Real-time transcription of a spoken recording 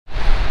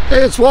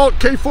Hey, it's Walt,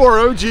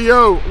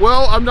 K4OGO.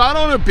 Well, I'm not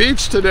on a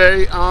beach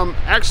today.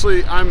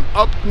 Actually, I'm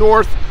up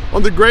north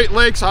on the Great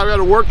Lakes. I've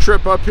got a work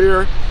trip up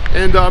here,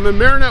 and I'm in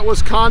Marinette,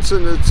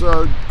 Wisconsin. It's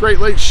a Great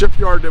Lakes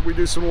shipyard that we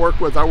do some work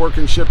with. I work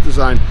in ship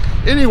design.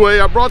 Anyway,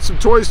 I brought some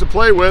toys to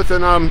play with,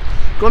 and I'm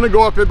going to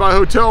go up in my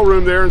hotel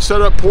room there and set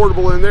up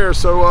portable in there.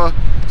 So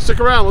stick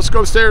around. Let's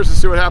go upstairs and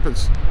see what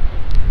happens.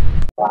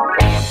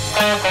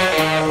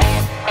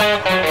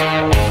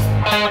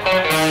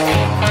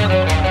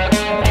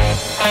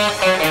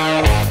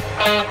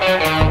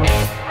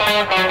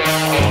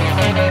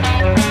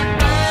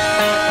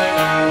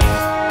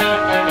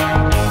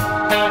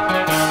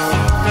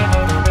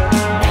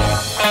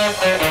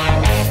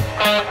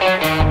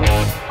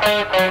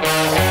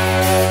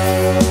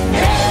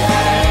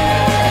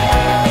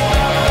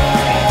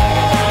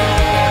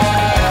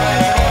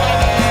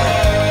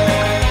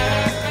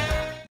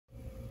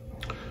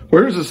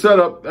 Well, here's the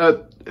setup.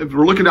 If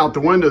we're looking out the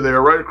window there,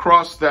 right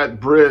across that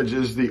bridge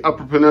is the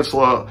Upper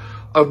Peninsula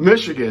of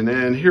Michigan.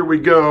 And here we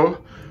go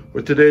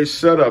with today's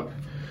setup.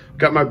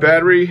 Got my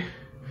battery.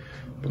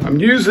 I'm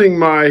using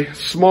my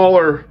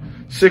smaller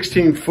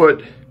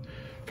 16-foot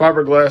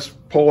fiberglass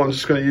pole. I'm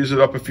just going to use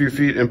it up a few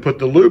feet and put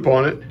the loop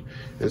on it.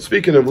 And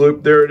speaking of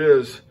loop, there it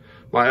is,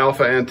 my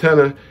alpha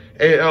antenna,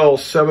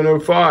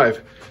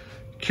 AL705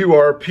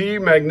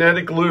 QRP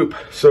magnetic loop.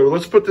 So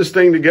let's put this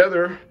thing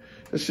together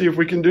and see if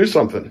we can do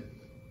something.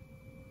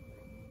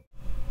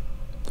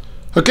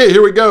 Okay,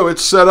 here we go.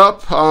 It's set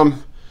up.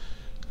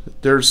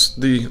 There's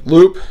the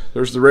loop,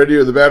 there's the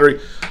radio, the battery.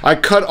 I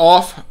cut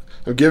off,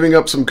 I'm giving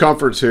up some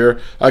comforts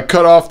here. I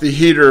cut off the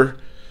heater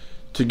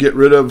to get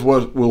rid of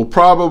what will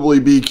probably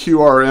be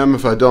QRM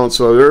if I don't.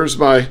 So there's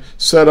my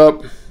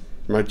setup,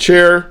 my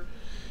chair,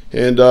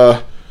 and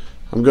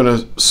I'm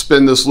gonna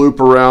spin this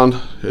loop around.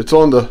 It's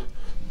on the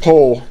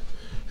pole.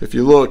 If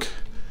you look,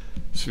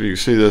 so you can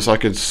see this, I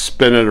can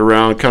spin it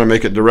around, kind of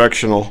make it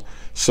directional.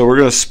 So we're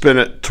going to spin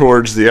it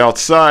towards the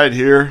outside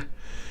here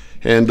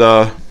and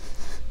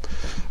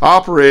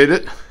operate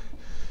it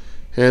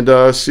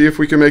and see if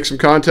we can make some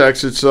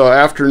contacts. It's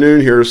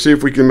afternoon here. See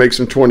if we can make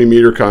some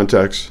 20-meter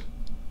contacts.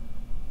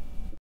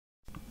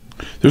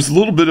 There's a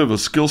little bit of a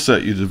skill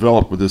set you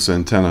develop with this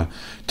antenna.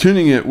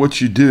 Tuning it,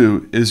 what you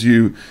do is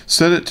you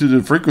set it to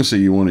the frequency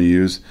you want to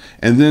use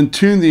and then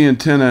tune the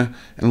antenna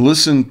and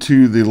listen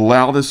to the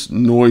loudest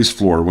noise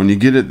floor. When you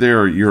get it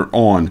there, you're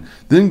on.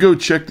 Then go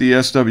check the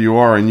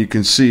SWR and you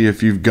can see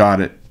if you've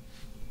got it.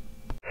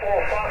 4,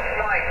 5,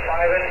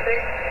 5 and 6.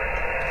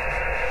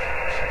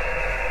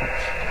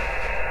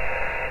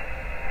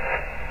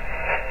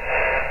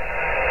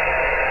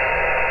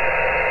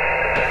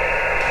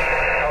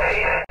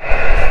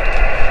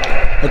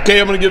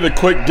 Okay, I'm going to give a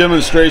quick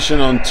demonstration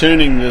on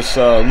tuning this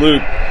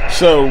loop.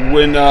 So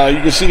when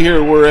you can see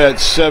here we're at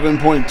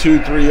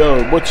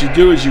 7.230. What you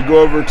do is you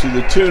go over to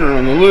the tuner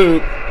on the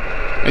loop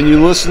and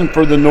you listen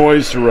for the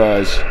noise to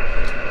rise.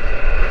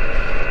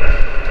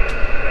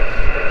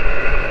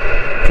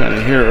 Kind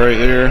of hear it right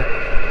there.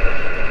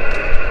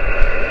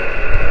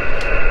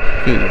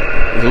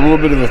 There's a little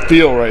bit of a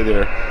feel right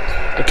there.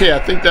 Okay, I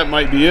think that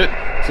might be it.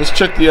 So let's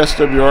check the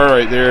SWR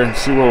right there and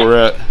see where we're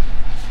at.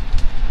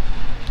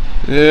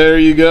 There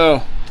you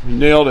go. You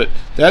nailed it.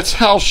 That's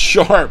how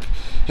sharp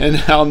and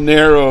how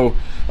narrow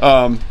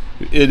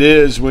it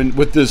is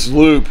with this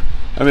loop.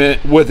 I mean,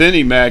 with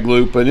any mag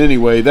loop, but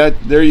anyway,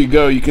 there you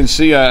go. You can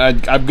see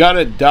I've got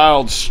it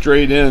dialed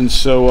straight in,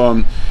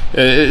 so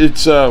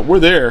we're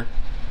there.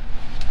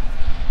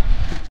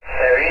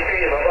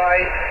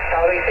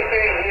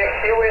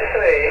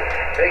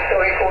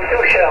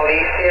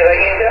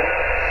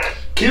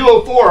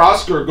 Kilo 4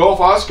 Oscar Golf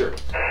Oscar. Okay,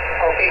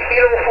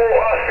 Kilo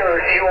 4 Oscar.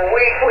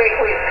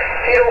 Wait.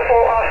 Kilo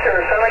 4 Oscar,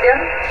 come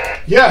again?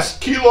 Yes,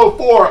 Kilo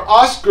 4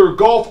 Oscar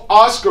Golf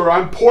Oscar.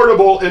 I'm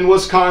portable in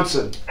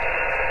Wisconsin. Wait.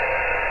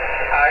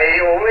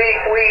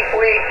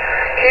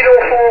 Kilo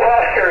 4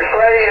 Oscar.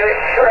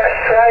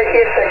 Try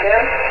it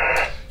again.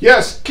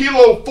 Yes,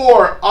 Kilo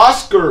 4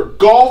 Oscar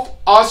Golf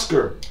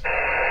Oscar.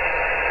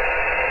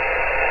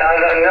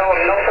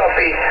 No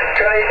copy.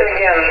 Try it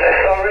again.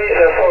 Sorry,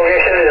 the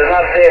progression is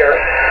not there.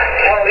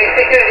 Charlie,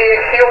 security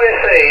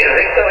XUSA,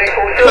 Victor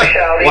Echo 2,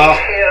 Charlie, wow.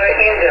 Sierra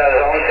India,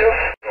 zone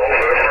 2.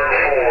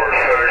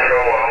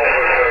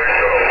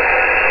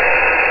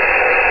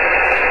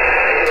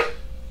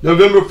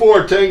 November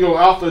 4 Tango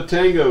Alpha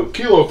Tango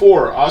Kilo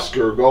 4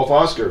 Oscar Golf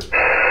Oscar.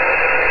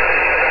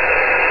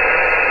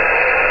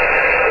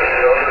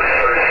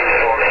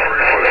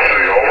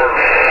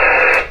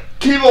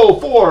 Kilo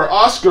 4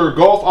 Oscar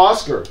Golf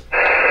Oscar.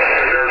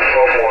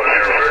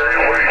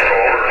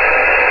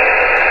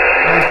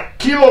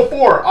 Kilo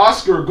 4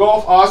 Oscar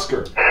Golf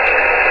Oscar.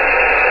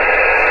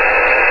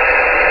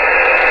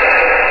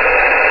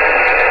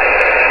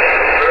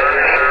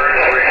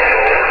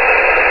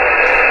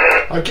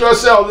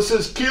 QSL, this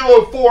is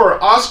Kilo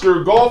 4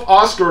 Oscar Golf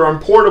Oscar. I'm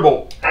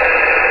portable.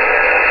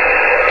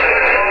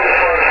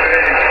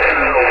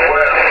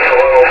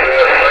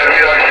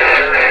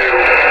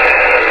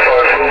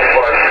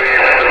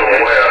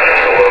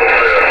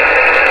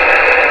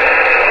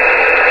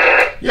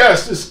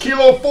 Yes, it's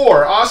Kilo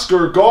 4,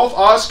 Oscar, Golf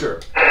Oscar.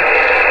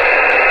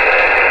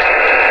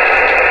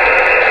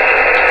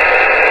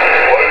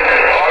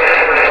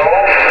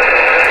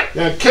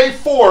 Yeah,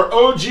 K4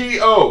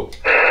 OGO.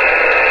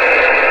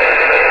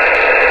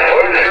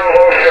 What is your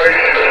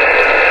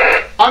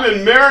location? I'm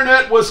in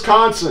Marinette,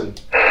 Wisconsin.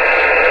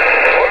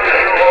 What is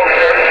your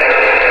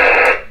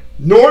location?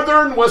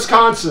 Northern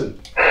Wisconsin.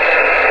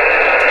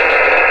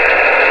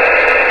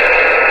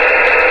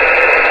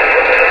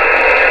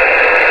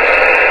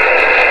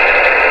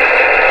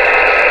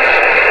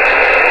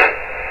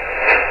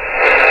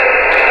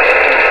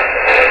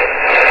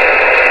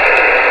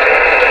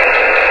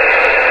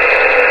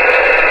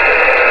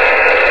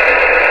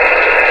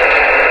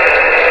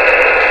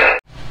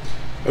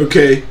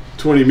 Okay,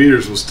 20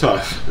 meters was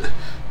tough.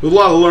 There's a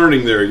lot of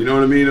learning there, you know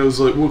what I mean? It was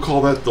like, we'll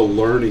call that the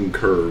learning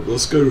curve.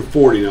 Let's go to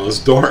 40 now. It's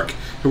dark,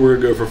 and we're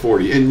going to go for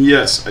 40. And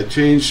yes, I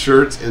changed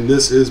shirts, and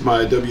this is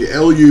my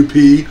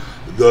WLUP,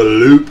 the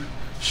Loop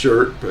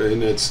shirt,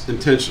 and it's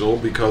intentional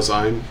because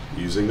I'm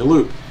using the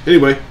loop.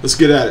 Anyway, let's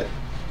get at it.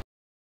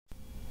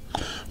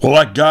 Well,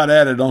 I got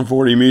at it on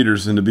 40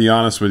 meters, and to be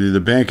honest with you,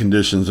 the band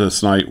conditions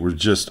this night were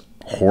just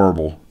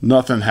horrible.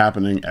 Nothing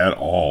happening at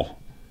all.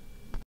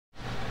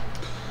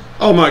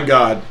 Oh my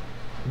God,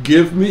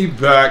 give me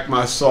back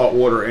my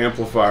saltwater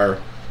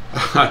amplifier.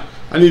 I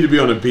need to be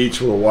on a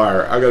beach with a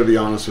wire. I gotta be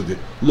honest with you.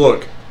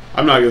 Look,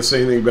 I'm not gonna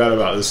say anything bad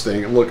about this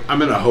thing. Look,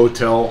 I'm in a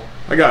hotel.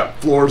 I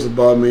got floors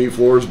above me,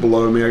 floors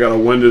below me. I got a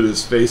window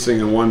that's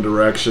facing in one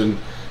direction.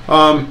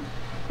 The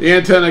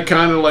antenna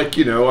kind of like,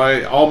 you know,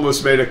 I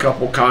almost made a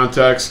couple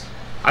contacts.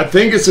 I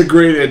think it's a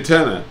great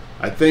antenna.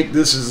 I think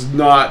this is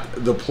not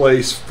the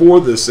place for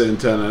this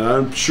antenna. And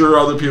I'm sure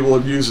other people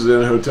have used it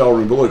in a hotel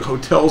room. But look,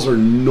 hotels are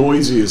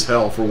noisy as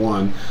hell for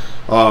one.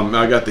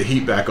 I got the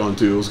heat back on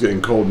too. It was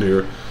getting cold in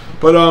here.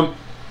 But,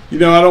 you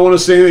know, I don't want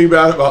to say anything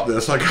bad about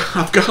this. Like,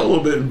 I've got a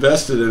little bit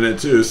invested in it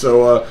too.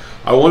 So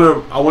I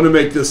want to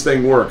make this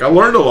thing work. I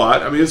learned a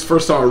lot. I mean, it's the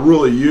first time I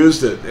really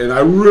used it. And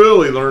I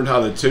really learned how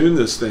to tune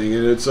this thing.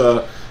 And it's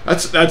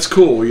that's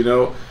cool, you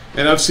know.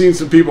 And I've seen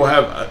some people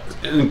have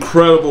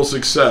incredible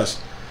success.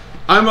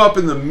 I'm up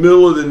in the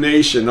middle of the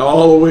nation,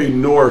 all the way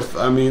north.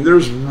 I mean,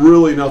 there's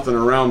really nothing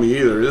around me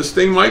either. This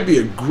thing might be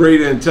a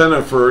great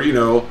antenna for, you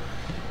know,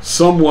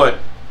 somewhat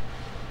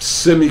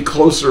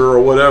semi-closer or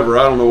whatever.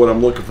 I don't know what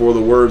I'm looking for,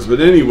 the words. But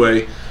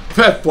anyway, I've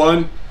had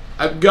fun.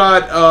 I've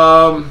got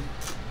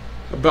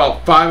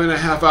about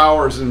 5.5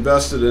 hours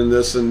invested in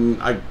this,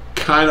 and I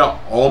kind of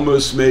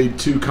almost made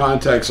 2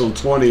 contacts on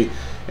 20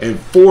 and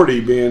 40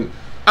 being,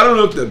 I don't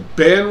know if the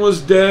band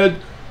was dead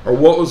or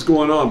what was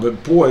going on,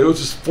 but boy, it was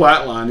just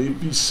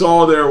flatline. You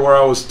saw there where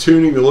I was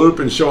tuning the loop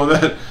and showing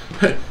that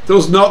there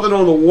was nothing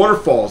on the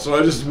waterfall, so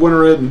I just went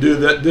ahead and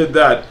did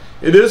that.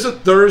 It is a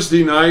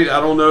Thursday night. I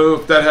don't know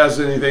if that has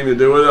anything to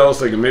do with it. I was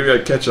thinking maybe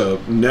I'd catch a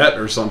net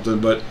or something,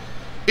 but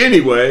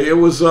anyway, it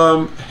was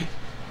you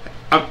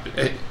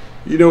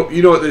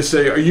know what they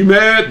say, are you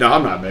mad? No,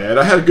 I'm not mad.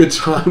 I had a good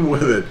time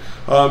with it.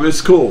 It's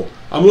cool.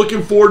 I'm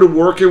looking forward to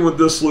working with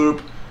this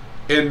loop.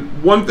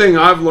 And one thing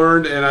I've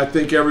learned, and I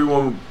think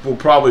everyone will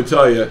probably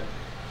tell you,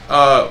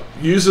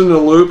 using a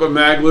loop, a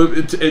mag loop,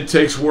 it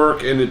takes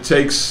work and it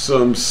takes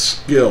some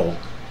skill.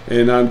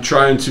 And I'm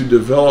trying to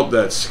develop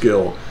that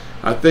skill.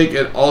 I think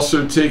it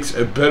also takes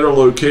a better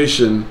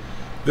location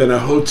than a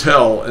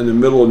hotel in the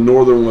middle of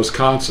northern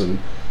Wisconsin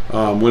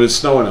when it's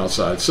snowing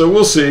outside. So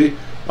we'll see.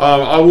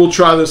 I will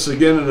try this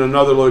again in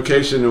another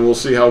location and we'll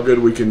see how good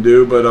we can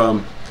do. But,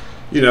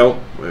 you know,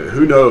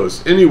 who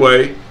knows.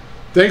 Anyway,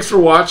 thanks for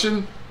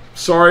watching.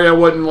 Sorry I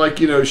wasn't,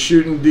 like, you know,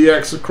 shooting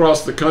DX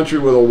across the country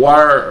with a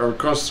wire, or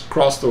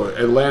across the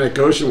Atlantic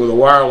Ocean with a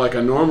wire like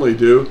I normally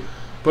do.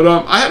 But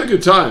I had a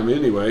good time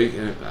anyway.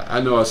 And I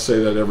know I say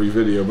that every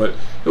video, but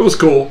it was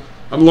cool.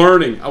 I'm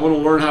learning. I want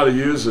to learn how to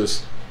use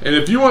this. And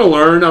if you want to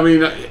learn, I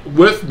mean,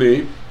 with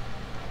me,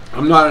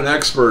 I'm not an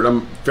expert.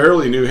 I'm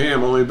fairly new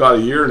ham, only about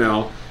a year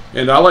now.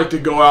 And I like to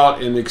go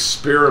out and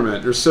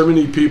experiment. There's so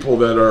many people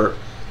that are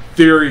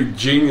theory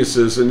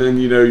geniuses, and then,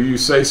 you know, you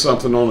say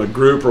something on a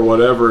group or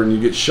whatever and you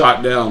get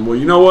shot down. Well,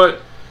 you know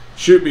what?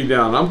 Shoot me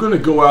down. I'm going to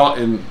go out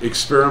and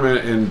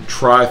experiment and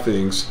try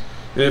things.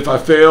 And if I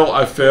fail,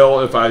 I fail.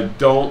 If I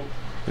don't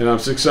and I'm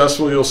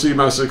successful, you'll see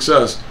my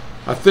success.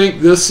 I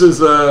think this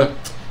is a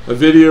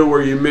video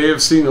where you may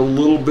have seen a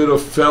little bit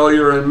of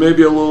failure and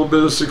maybe a little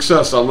bit of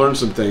success. I learned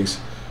some things.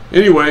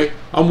 Anyway,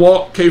 I'm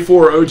Walt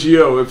K4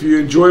 OGO. If you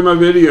enjoy my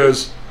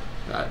videos,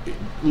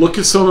 look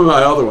at some of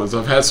my other ones.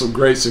 I've had some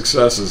great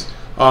successes.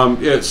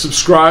 Yeah,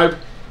 subscribe,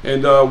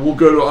 and we'll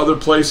go to other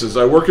places.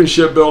 I work in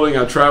shipbuilding.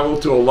 I travel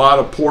to a lot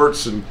of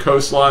ports and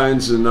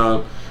coastlines, and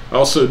I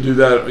also do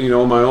that, you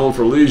know, on my own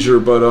for leisure.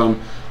 But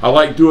I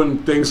like doing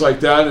things like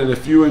that. And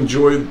if you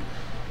enjoy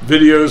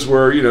videos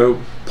where, you know,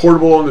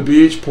 portable on the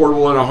beach,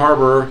 portable in a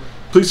harbor,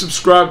 please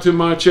subscribe to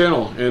my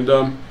channel. And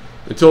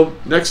until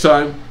next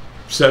time,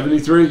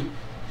 73.